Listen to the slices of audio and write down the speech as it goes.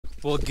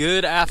Well,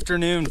 good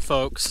afternoon,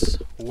 folks.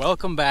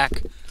 Welcome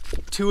back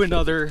to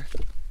another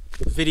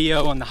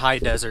video on the high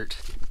desert.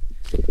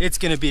 It's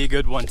gonna be a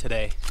good one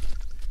today.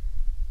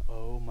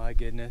 Oh my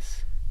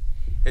goodness.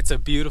 It's a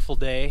beautiful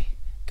day.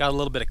 Got a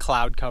little bit of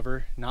cloud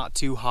cover, not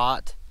too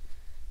hot.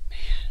 Man,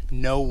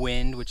 no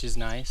wind, which is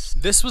nice.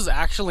 This was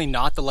actually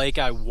not the lake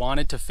I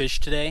wanted to fish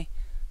today.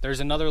 There's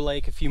another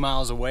lake a few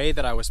miles away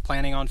that I was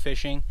planning on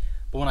fishing,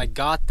 but when I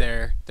got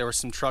there, there were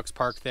some trucks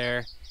parked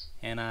there,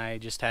 and I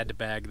just had to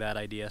bag that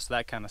idea, so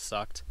that kind of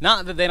sucked.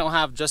 Not that they don't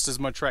have just as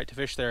much right to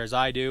fish there as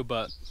I do,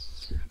 but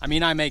I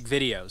mean, I make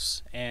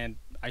videos, and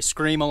I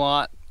scream a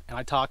lot, and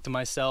I talk to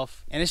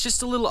myself, and it's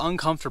just a little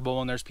uncomfortable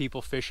when there's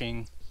people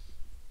fishing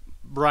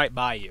right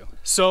by you.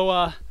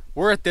 So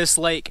we're at this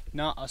lake,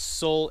 not a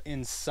soul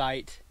in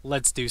sight.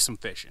 Let's do some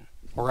fishing.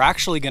 We're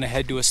actually gonna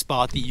head to a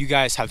spot that you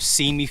guys have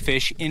seen me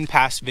fish in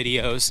past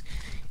videos,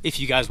 if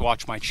you guys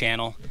watch my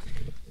channel.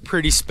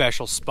 Pretty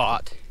special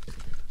spot.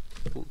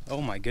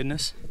 Oh my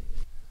goodness.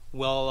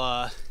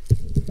 Well,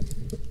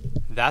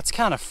 that's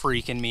kind of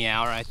freaking me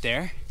out right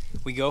there.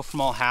 We go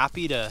from all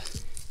happy to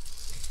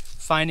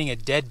finding a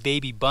dead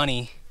baby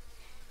bunny.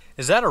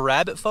 Is that a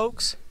rabbit,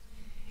 folks?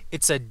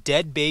 It's a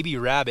dead baby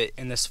rabbit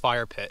in this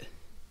fire pit.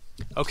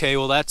 Okay,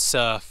 well that's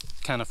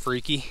kind of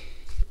freaky.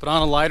 But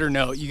on a lighter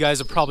note, you guys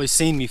have probably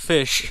seen me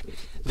fish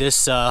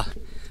this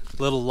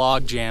little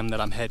log jam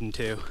that I'm heading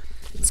to.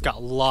 It's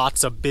got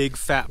lots of big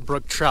fat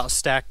brook trout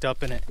stacked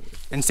up in it.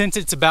 And since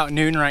it's about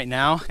noon right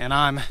now and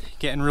I'm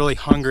getting really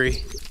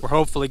hungry, we're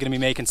hopefully gonna be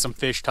making some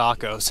fish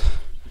tacos.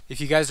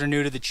 If you guys are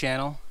new to the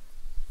channel,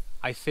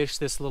 I fished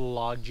this little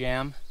log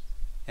jam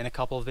in a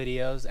couple of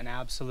videos and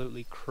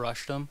absolutely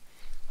crushed them.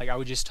 Like, I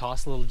would just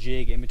toss a little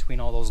jig in between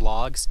all those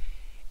logs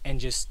and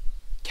just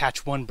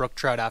catch one brook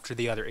trout after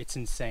the other. It's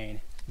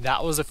insane.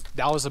 That was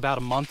about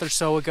a month or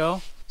so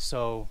ago,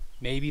 so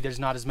maybe there's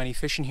not as many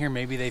fish in here.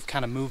 Maybe they've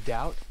kind of moved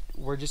out.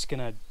 We're just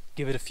gonna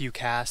give it a few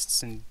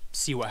casts and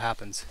see what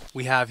happens.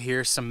 We have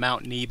here some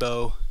Mount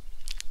Nebo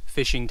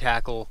fishing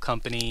tackle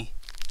company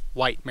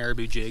white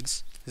marabou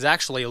jigs. It's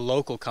actually a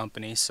local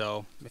company,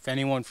 so if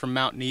anyone from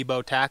Mount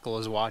Nebo Tackle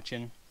is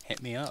watching,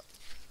 hit me up.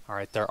 All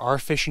right, there are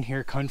fish in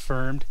here,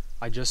 confirmed.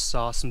 I just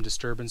saw some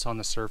disturbance on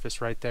the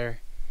surface right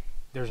there.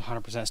 There's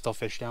 100% still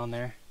fish down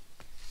there.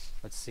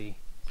 Let's see.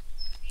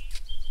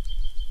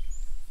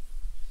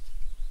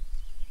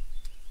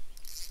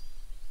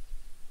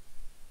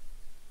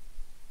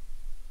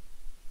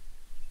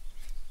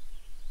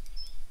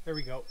 There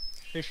we go.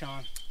 Fish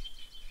on.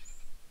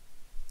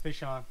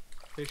 Fish on.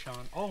 Fish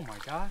on. Oh my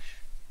gosh.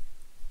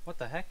 What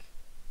the heck?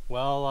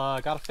 Well,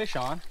 got a fish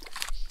on.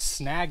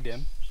 Snagged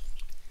him.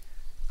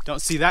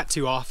 Don't see that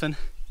too often.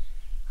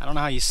 I don't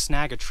know how you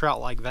snag a trout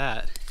like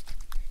that.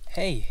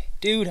 Hey,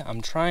 dude,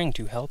 I'm trying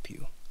to help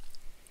you.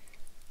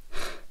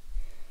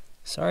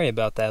 Sorry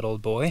about that,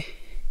 old boy.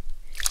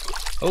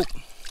 Oh.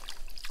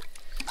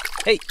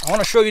 Hey, I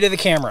want to show you to the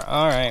camera.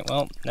 All right,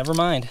 well, never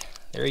mind.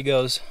 There he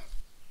goes.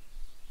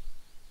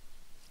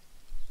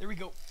 There we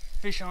go.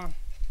 Fish on.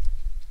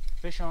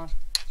 Fish on.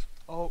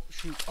 Oh,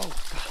 shoot. Oh,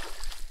 God.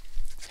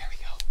 There we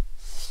go.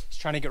 He's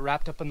trying to get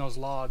wrapped up in those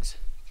logs.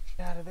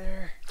 Get out of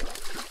there.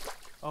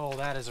 Oh,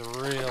 that is a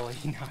really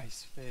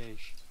nice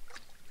fish.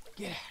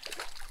 Get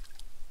out.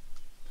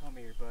 Come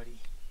here, buddy.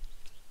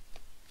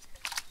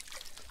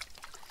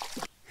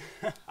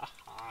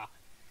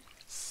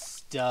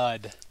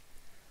 Stud.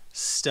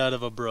 Stud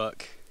of a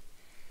brook.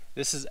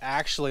 This is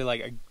actually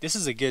like this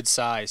is a good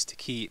size to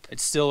keep.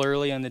 It's still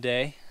early in the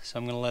day, so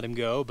I'm gonna let him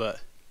go,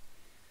 but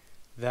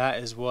that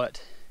is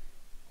what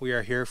we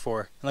are here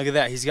for. And look at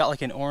that, he's got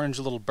like an orange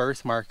little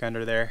birthmark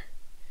under there.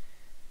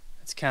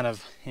 That's kind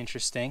of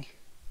interesting.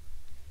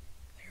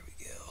 There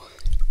we go.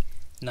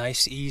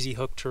 Nice easy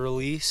hook to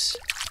release.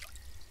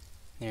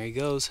 There he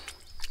goes.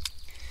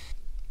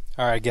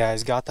 Alright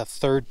guys, got the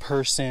third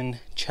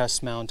person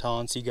chest mount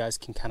on so you guys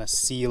can kind of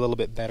see a little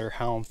bit better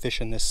how I'm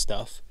fishing this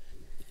stuff.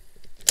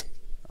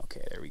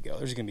 Okay, there we go.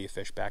 There's gonna be a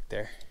fish back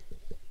there.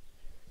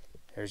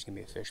 There's gonna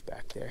be a fish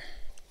back there.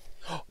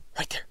 Oh,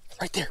 right there,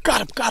 right there.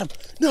 Got him, got him.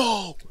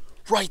 No,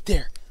 right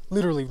there.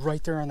 Literally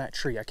right there on that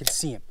tree. I can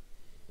see him.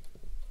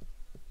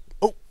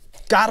 Oh,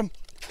 got him.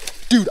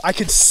 Dude, I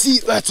can see,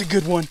 that's a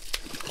good one.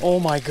 Oh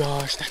my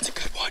gosh, that's a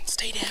good one.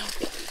 Stay down.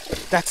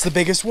 That's the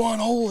biggest one.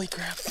 Holy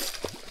crap.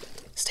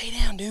 Stay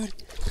down, dude.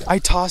 I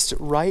tossed it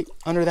right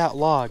under that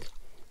log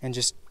and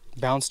just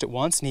bounced it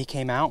once and he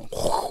came out.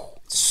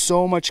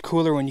 So much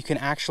cooler when you can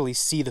actually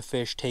see the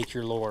fish take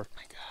your lure.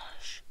 My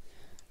gosh.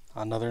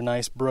 Another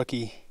nice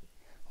brookie.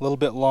 A little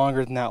bit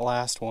longer than that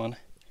last one.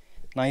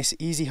 Nice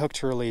easy hook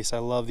to release. I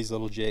love these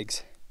little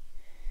jigs.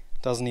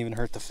 Doesn't even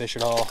hurt the fish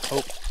at all.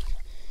 Oh.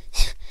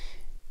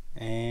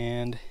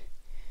 And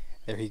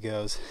there he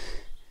goes.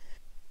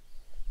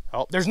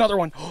 Oh, there's another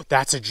one. Oh,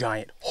 that's a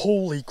giant.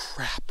 Holy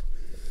crap.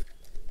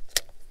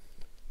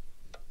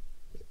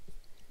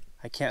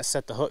 I can't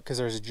set the hook because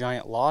there's a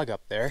giant log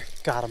up there.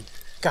 Got him.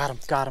 Got him,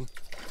 got him,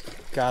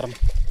 got him.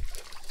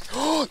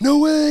 Oh, no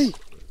way!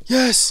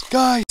 Yes,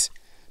 guys,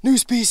 new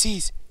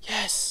species,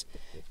 yes.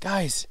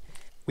 Guys,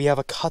 we have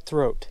a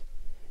cutthroat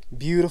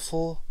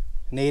beautiful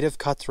native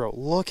cutthroat.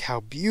 Look how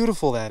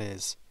beautiful that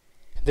is.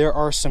 There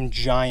are some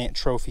giant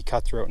trophy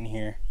cutthroat in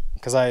here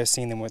because I have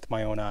seen them with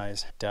my own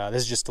eyes.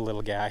 This is just a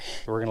little guy.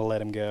 We're gonna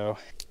let him go.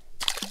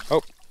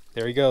 Oh,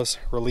 there he goes.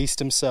 Released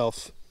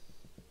himself.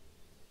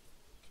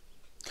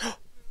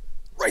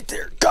 Right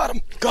there, got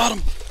him, got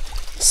him.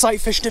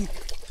 Sight fished him.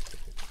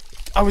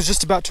 I was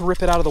just about to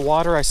rip it out of the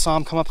water. I saw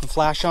him come up and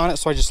flash on it,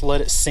 so I just let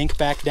it sink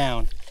back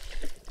down.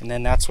 And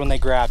then that's when they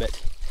grab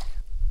it.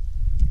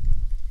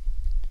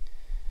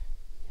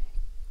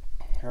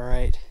 All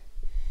right,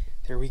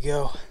 there we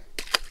go.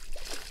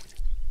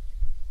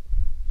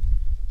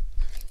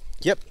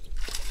 Yep,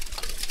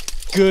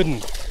 good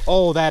one.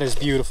 Oh, that is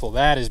beautiful,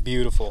 that is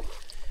beautiful.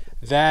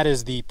 That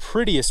is the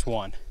prettiest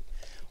one.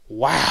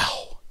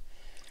 Wow,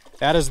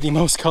 that is the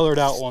most colored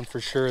out one for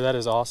sure. That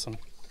is awesome.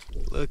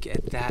 Look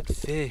at that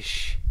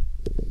fish.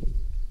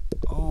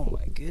 Oh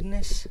my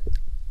goodness.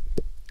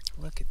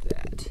 Look at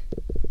that.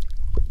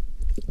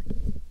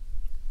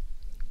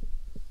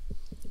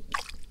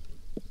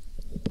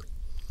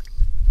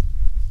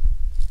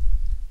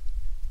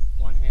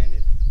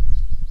 One-handed.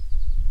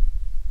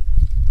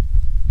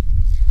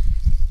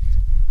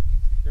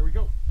 There we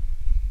go.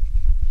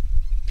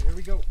 There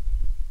we go.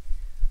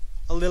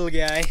 A little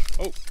guy.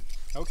 Oh,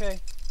 okay.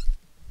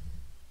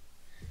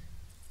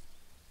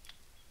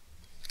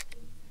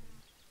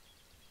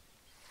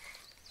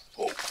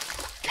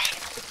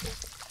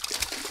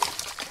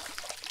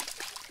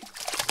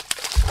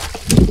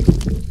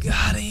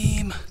 Got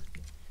him.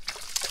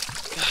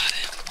 Got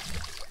him.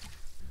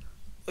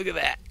 Look at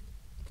that.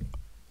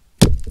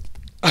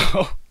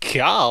 Oh,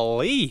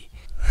 golly.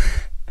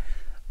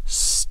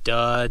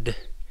 Stud.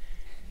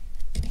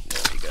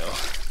 There we go.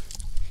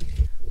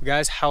 Well,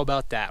 guys, how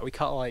about that? We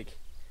caught like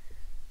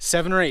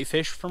 7 or 8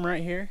 fish from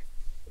right here.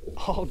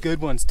 All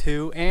good ones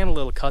too, and a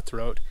little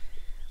cutthroat.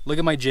 Look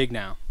at my jig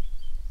now.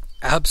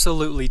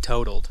 Absolutely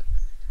totaled.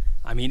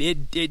 I mean,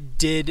 it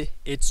did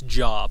its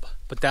job,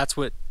 but that's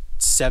what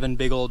 7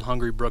 big old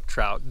hungry brook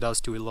trout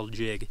does to a little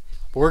jig.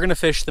 But we're gonna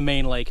fish the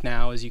main lake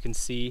now. As you can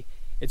see,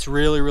 it's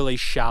really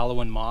shallow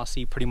and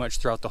mossy pretty much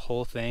throughout the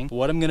whole thing.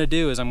 What I'm gonna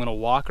do is I'm gonna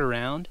walk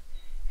around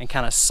and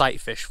kind of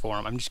sight fish for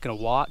them. I'm just gonna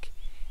walk,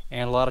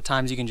 and a lot of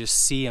times you can just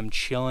see them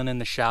chilling in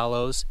the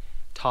shallows,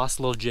 toss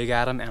a little jig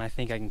at them, and I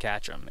think I can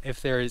catch them.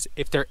 If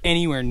they're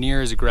anywhere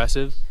near as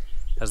aggressive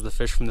as the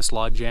fish from this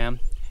log jam,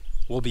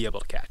 we'll be able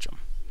to catch them.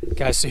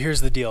 Guys, so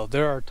here's the deal.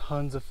 There are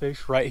tons of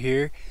fish right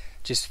here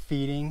just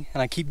feeding,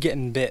 and I keep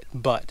getting bit,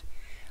 but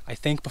I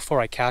think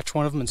before I catch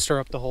one of them and stir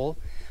up the hole,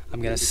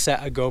 I'm gonna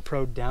set a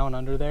GoPro down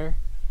under there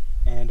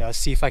and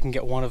see if I can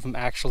get one of them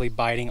actually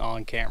biting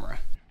on camera.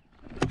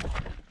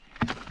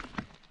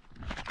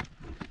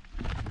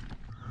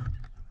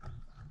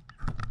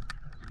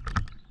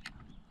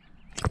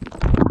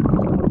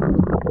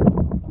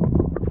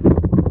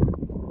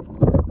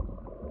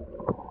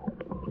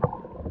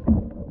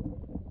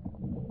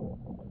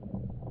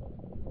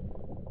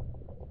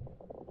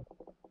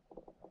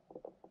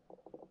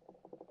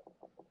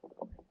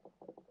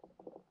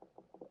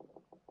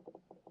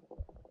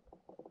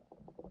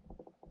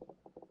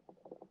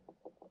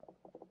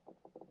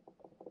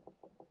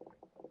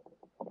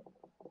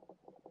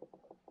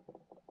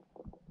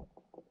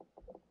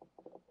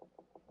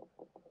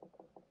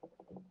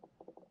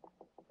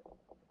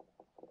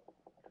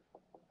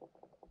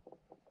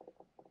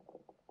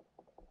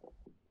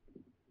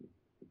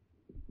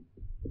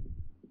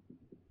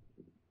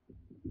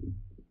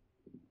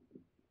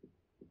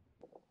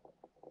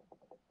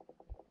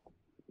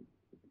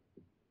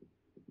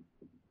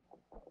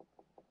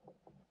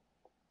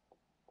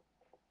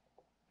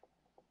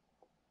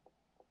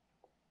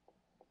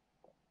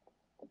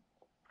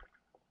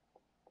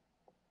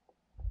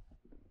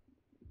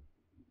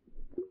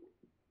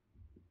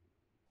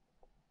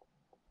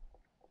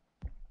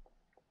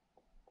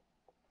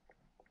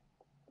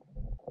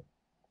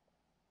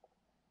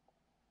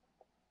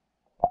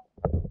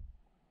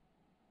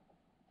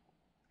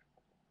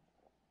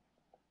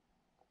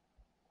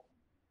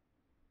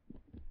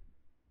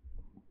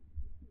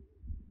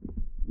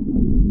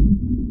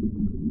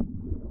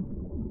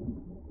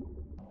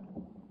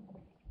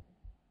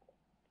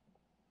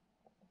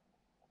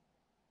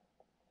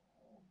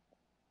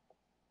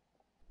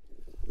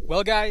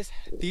 Well guys,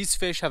 these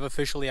fish have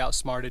officially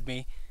outsmarted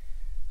me.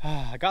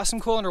 I got some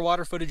cool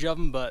underwater footage of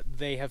them, but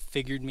they have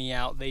figured me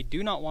out. They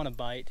do not want to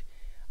bite.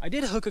 I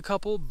did hook a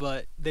couple,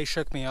 but they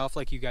shook me off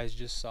like you guys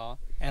just saw.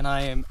 And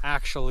I am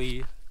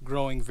actually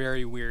growing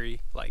very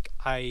weary. Like,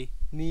 I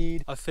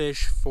need a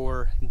fish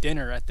for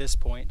dinner at this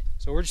point.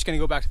 So we're just gonna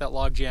go back to that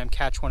log jam,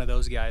 catch one of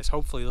those guys.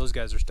 Hopefully those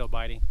guys are still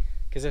biting,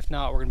 because if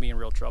not, we're gonna be in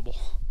real trouble.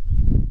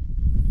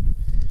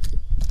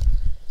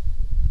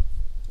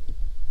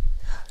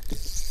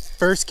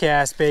 First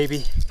cast,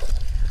 baby.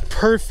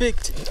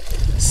 Perfect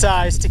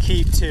size to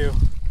keep to.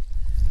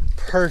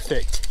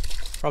 Perfect.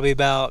 Probably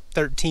about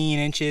 13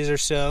 inches or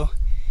so.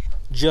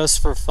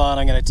 Just for fun,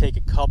 I'm gonna take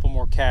a couple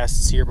more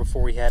casts here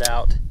before we head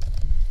out.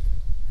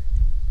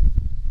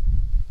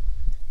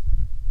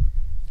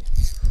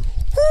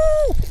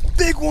 Woo!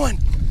 Big one!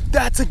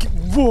 That's a,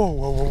 whoa,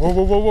 whoa, whoa,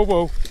 whoa, whoa, whoa,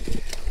 whoa.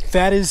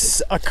 That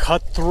is a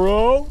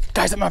cutthroat.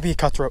 Guys, that might be a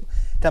cutthroat.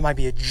 That might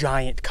be a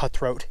giant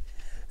cutthroat.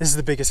 This is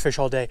the biggest fish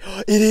all day.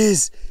 It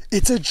is.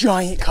 It's a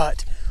giant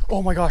cut.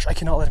 Oh my gosh, I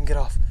cannot let him get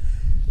off.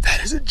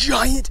 That is a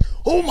giant.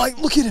 Oh my,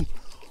 look at him.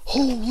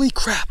 Holy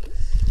crap.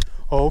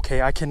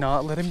 Okay, I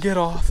cannot let him get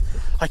off.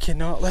 I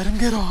cannot let him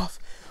get off.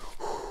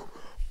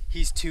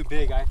 He's too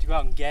big. I have to go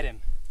out and get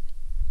him.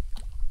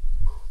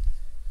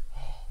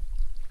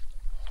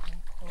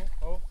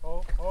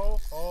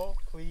 Oh,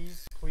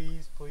 please,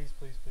 please, please,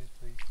 please, please,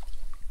 please.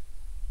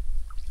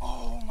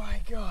 Oh my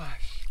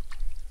gosh.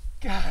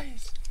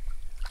 Guys,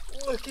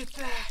 look at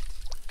that.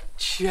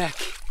 Check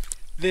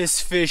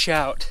this fish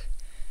out.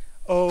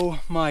 Oh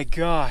my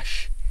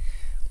gosh.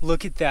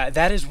 Look at that.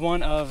 That is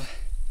one of,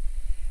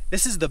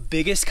 this is the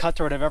biggest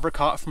cutthroat I've ever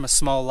caught from a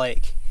small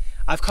lake.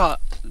 I've caught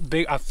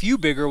a few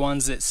bigger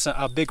ones at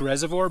a big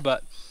reservoir,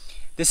 but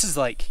this is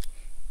like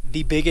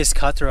the biggest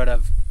cutthroat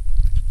I've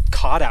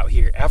caught out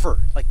here ever.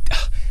 Like,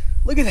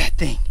 look at that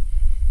thing.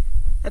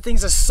 That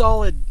thing's a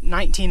solid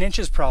 19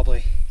 inches probably.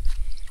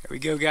 Here we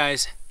go,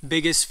 guys.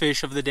 Biggest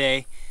fish of the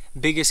day.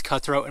 Biggest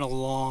cutthroat in a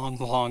long,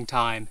 long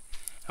time.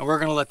 And we're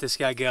gonna let this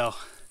guy go.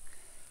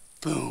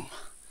 Boom.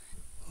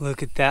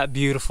 Look at that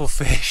beautiful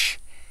fish.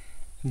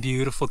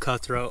 Beautiful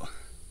cutthroat.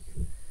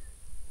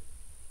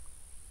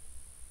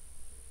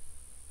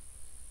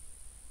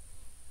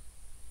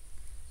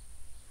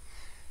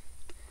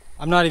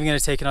 I'm not even gonna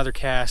take another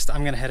cast.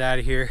 I'm gonna head out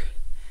of here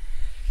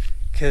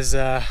because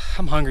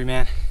I'm hungry,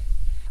 man.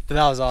 But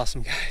that was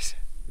awesome, guys.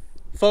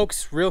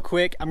 Folks, real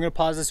quick, I'm gonna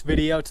pause this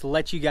video to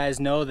let you guys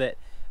know that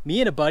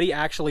me and a buddy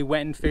actually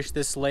went and fished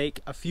this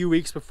lake a few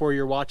weeks before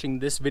you're watching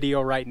this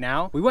video right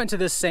now. We went to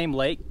this same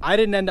lake. I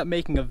didn't end up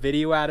making a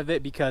video out of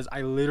it because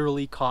I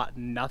literally caught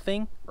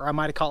nothing, or I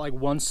might have caught like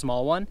one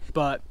small one.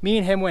 But me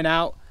and him went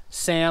out.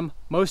 Sam,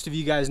 most of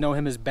you guys know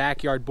him as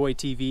Backyard Boy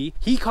TV.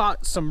 He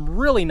caught some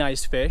really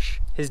nice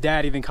fish. His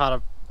dad even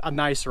caught a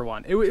nicer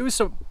one. It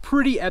was a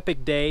pretty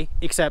epic day,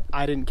 except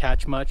I didn't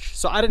catch much.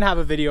 So I didn't have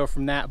a video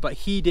from that, but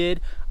he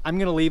did. I'm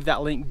gonna leave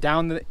that link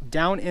down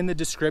in the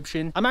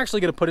description. I'm actually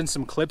gonna put in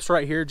some clips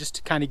right here just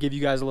to kind of give you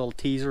guys a little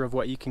teaser of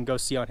what you can go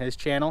see on his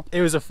channel.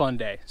 It was a fun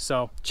day,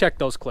 so check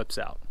those clips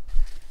out.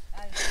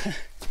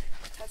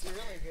 That's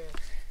really good.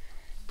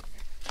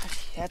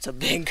 That's a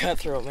big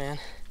cutthroat, man.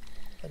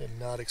 I did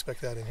not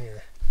expect that in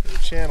here. There's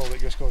a channel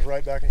that just goes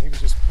right back, and he was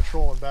just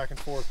patrolling back and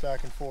forth,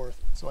 back and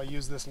forth. So I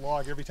used this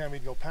log every time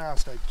he'd go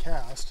past. I'd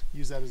cast,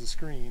 use that as a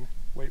screen,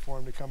 wait for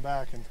him to come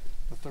back, and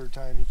the third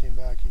time he came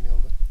back, he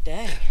nailed it.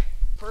 Dang.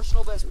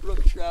 Personal best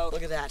brook trout.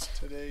 Look at that.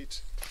 To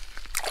date.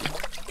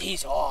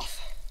 He's off.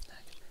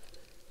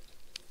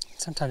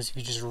 Sometimes if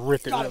you just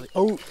rip it really.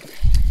 Oh.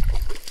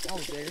 That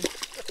was big.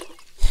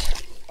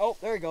 Oh,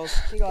 there he goes.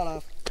 He got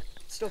off.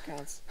 Still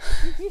counts.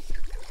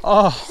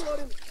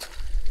 Oh.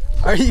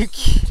 Are you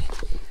kidding?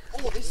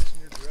 Oh, this.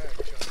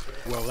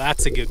 Well,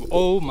 that's a good one.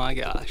 Oh my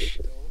gosh.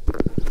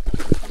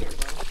 Come here,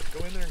 bro.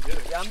 Go in there and get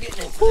it. Yeah, I'm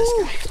getting in for this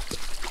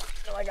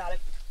guy. Oh, I got it.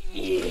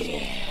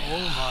 Yeah. Oh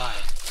my.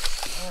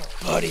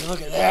 Buddy,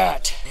 look at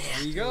that.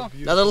 There you go.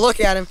 Another look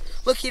at him.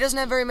 Look, he doesn't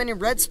have very many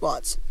red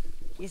spots.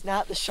 He's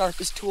not the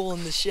sharpest tool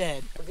in the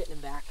shed. We're getting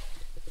him back.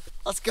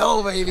 Let's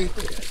go, baby.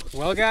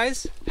 Well,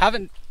 guys,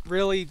 haven't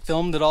really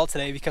filmed at all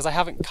today because I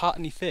haven't caught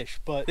any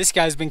fish, but this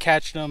guy's been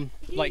catching them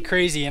like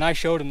crazy, and I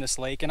showed him this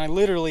lake, and I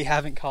literally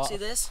haven't caught See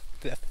this?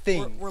 the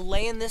thing. We're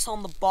laying this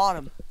on the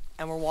bottom,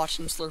 and we're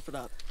watching him slurp it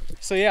up.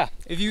 So yeah,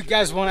 if you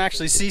guys want to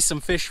actually see some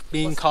fish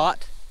being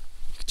caught,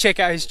 check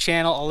out his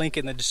channel. I'll link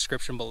it in the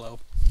description below.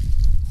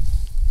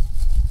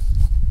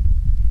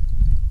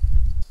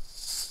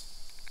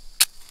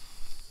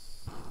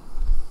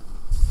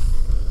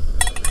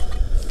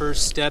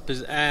 First step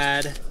is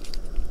add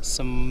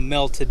some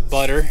melted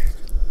butter,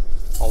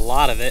 a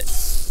lot of it.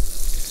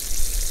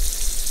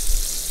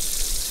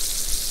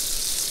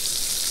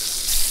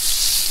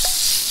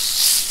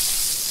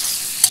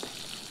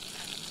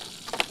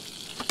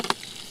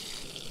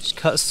 Just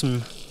cut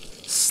some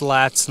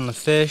slats in the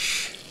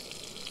fish.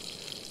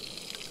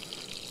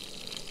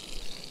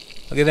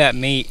 Look at that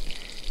meat.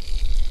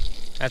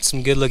 That's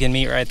some good looking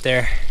meat right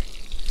there.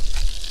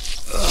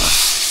 Ugh.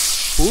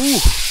 Ooh.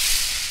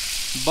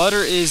 Butter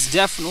is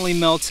definitely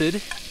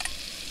melted.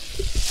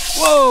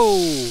 Whoa,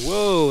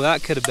 whoa,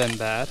 that could have been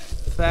bad.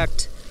 In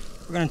fact,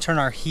 we're gonna turn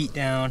our heat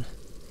down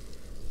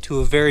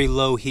to a very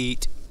low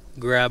heat.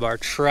 Grab our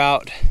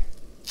trout,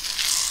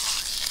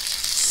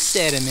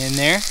 set him in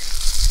there.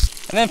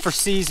 And then for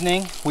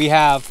seasoning, we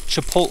have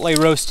chipotle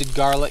roasted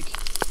garlic.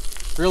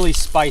 Really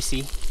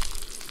spicy.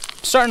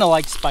 I'm starting to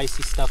like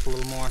spicy stuff a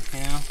little more,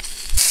 you know?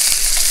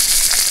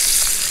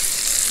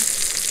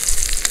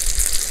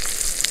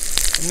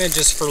 And then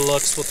just for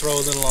looks, we'll throw a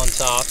little on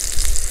top.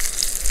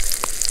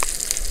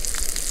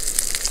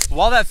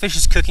 While that fish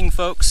is cooking,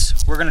 folks,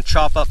 we're gonna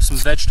chop up some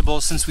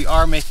vegetables since we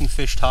are making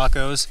fish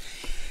tacos.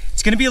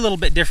 It's gonna be a little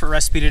bit different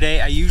recipe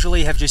today. I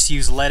usually have just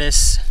used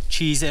lettuce,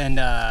 cheese, and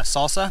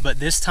salsa, but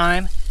this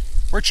time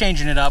we're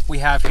changing it up. We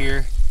have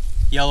here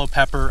yellow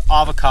pepper,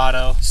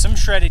 avocado, some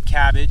shredded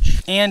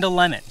cabbage, and a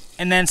lemon,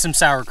 and then some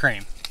sour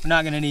cream. We're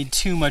not gonna need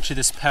too much of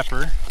this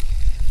pepper.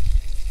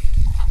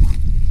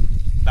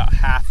 About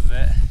half of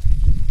it.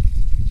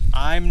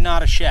 I'm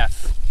not a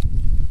chef.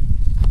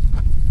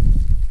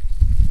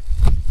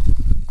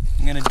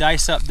 I'm gonna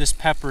dice up this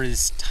pepper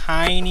as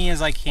tiny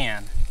as I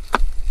can.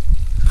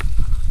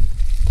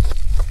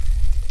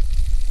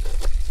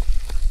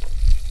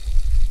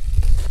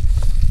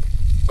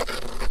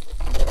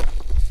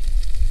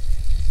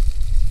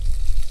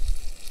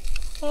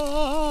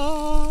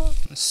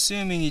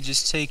 Assuming you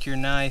just take your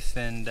knife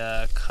and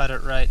cut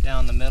it right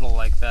down the middle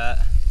like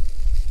that.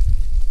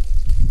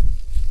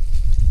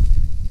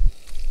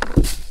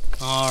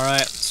 All right,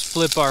 let's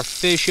flip our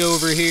fish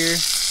over here.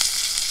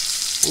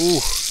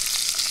 Ooh.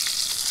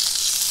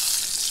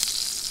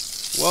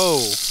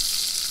 Whoa.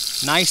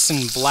 Nice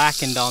and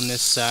blackened on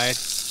this side.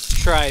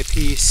 Try a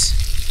piece.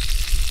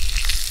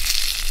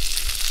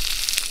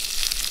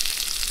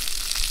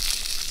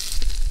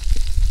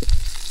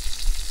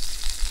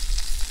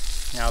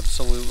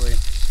 Absolutely.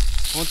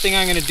 One thing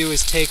I'm gonna do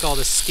is take all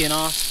the skin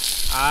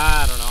off.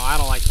 I don't know, I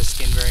don't like the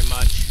skin very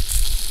much.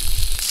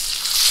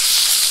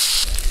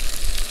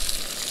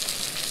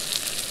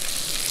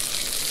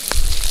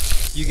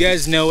 You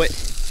guys know it.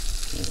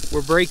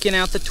 We're breaking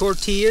out the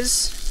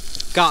tortillas.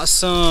 Got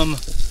some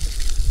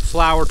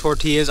flour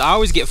tortillas. I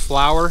always get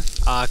flour.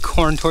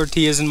 Corn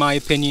tortillas, in my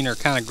opinion, are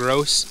kind of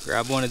gross.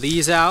 Grab one of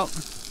these out.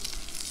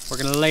 We're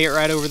gonna lay it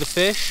right over the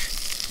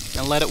fish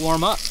and let it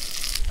warm up.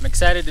 I'm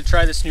excited to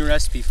try this new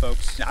recipe,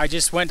 folks. I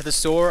just went to the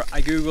store,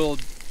 I Googled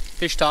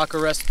fish taco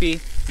recipe,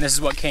 and this is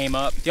what came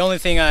up. The only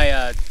thing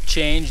I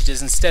changed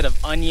is instead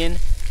of onion,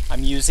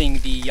 I'm using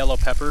the yellow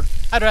pepper.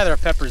 I'd rather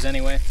have peppers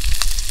anyway.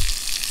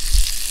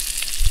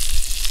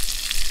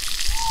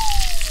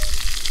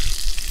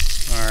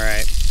 All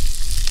right,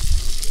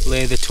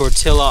 lay the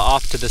tortilla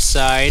off to the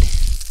side.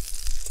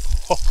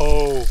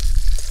 Oh,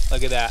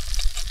 look at that.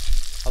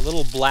 A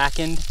little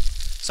blackened.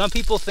 Some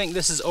people think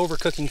this is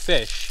overcooking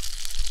fish,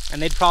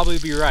 and they'd probably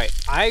be right.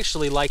 I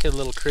actually like it a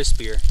little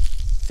crispier.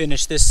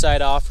 Finish this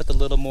side off with a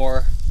little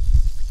more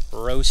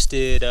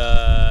roasted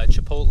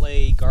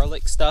chipotle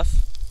garlic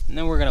stuff. And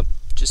then we're gonna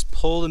just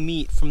pull the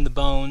meat from the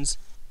bones,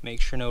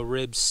 make sure no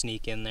ribs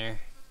sneak in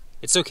there.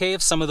 It's okay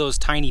if some of those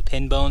tiny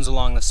pin bones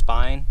along the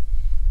spine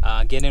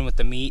get in with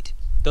the meat.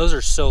 Those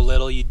are so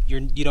little, you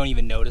don't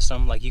even notice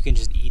them. Like, you can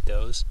just eat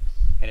those,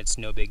 and it's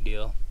no big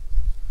deal.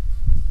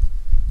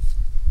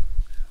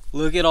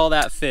 Look at all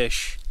that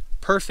fish,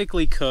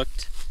 perfectly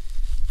cooked.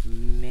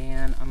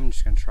 Man, I'm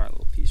just gonna try a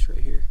little piece right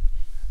here.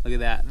 Look at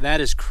that,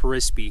 that is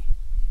crispy.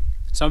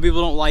 Some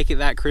people don't like it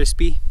that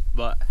crispy,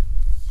 but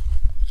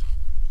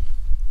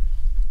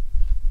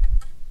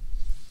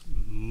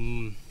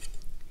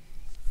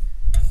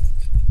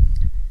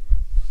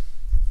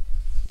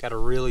gotta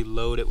really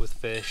load it with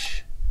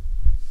fish.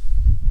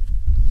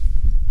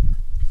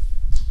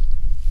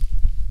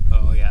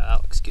 Oh yeah,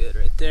 that looks good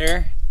right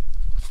there.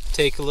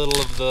 Take a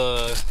little of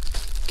the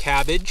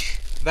cabbage.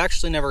 I've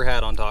actually never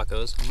had on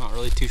tacos. I'm not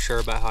really too sure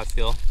about how I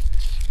feel.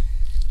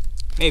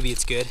 Maybe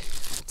it's good.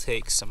 We'll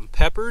take some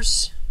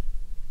peppers.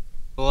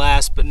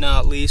 Last but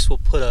not least, we'll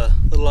put a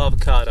little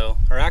avocado.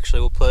 Or actually,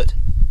 we'll put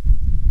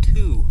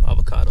 2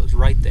 avocados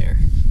right there.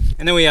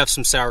 And then we have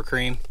some sour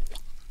cream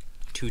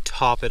to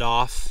top it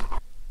off.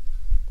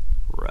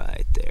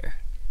 Right there.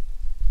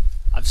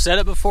 I've said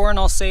it before and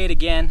I'll say it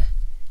again.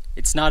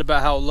 It's not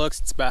about how it looks,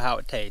 it's about how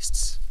it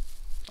tastes.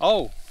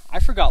 Oh, I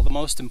forgot the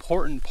most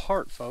important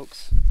part,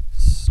 folks.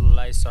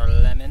 Slice our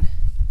lemon.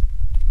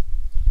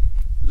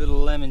 Little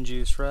lemon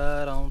juice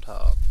right on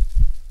top.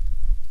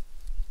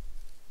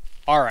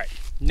 Alright,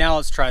 now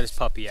let's try this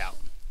puppy out.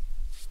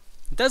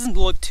 It doesn't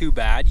look too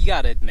bad, you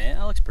gotta admit,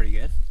 that looks pretty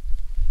good.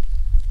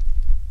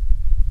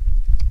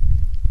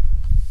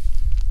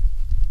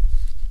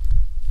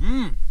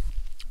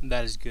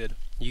 That is good.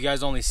 You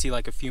guys only see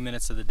like a few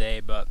minutes of the day,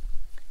 but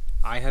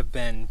I have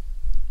been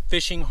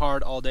fishing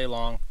hard all day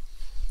long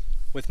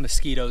with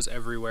mosquitoes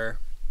everywhere.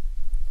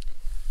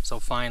 So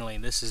finally,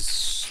 this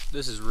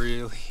is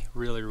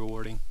really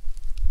rewarding.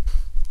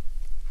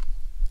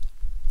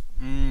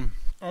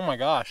 Oh my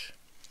gosh.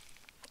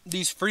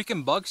 These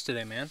freaking bugs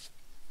today, man.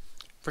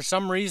 For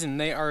some reason,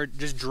 they are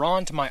just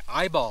drawn to my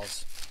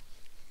eyeballs.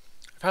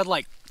 I've had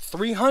like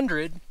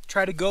 300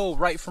 try to go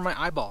right for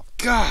my eyeball.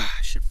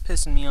 Gosh, it's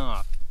pissing me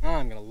off. Oh,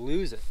 I'm gonna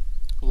lose it.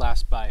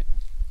 Last bite.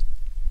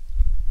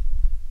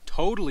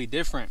 Totally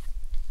different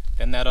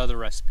than that other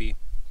recipe.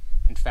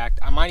 In fact,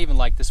 I might even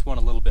like this one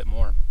a little bit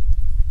more.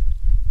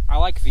 I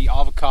like the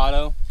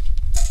avocado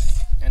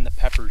and the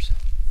peppers.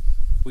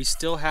 We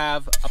still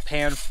have a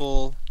pan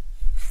full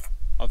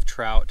of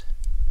trout.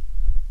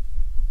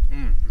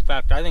 In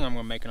fact, I think I'm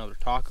gonna make another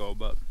taco,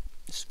 but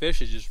this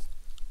fish is just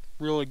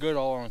really good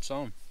all on its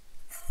own.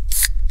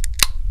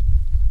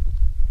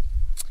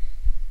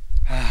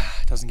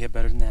 It doesn't get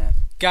better than that.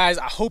 Guys,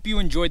 I hope you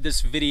enjoyed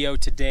this video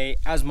today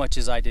as much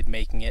as I did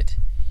making it.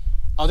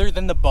 Other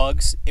than the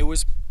bugs, it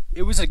was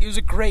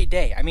a great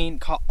day. I mean,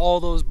 caught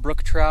all those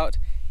brook trout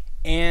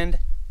and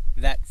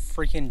that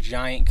freaking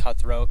giant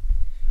cutthroat.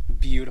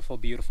 Beautiful,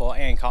 beautiful,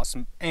 and got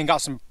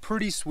some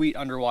pretty sweet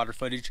underwater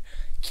footage.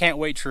 Can't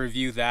wait to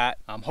review that.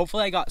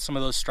 Hopefully I got some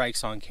of those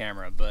strikes on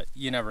camera, but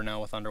you never know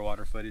with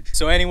underwater footage.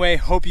 So anyway,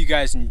 hope you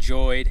guys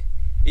enjoyed.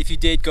 If you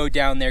did, go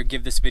down there,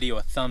 give this video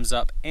a thumbs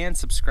up, and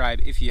subscribe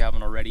if you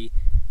haven't already.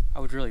 I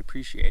would really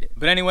appreciate it.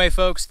 But anyway,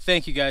 folks,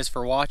 thank you guys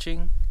for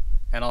watching,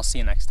 and I'll see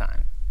you next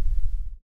time.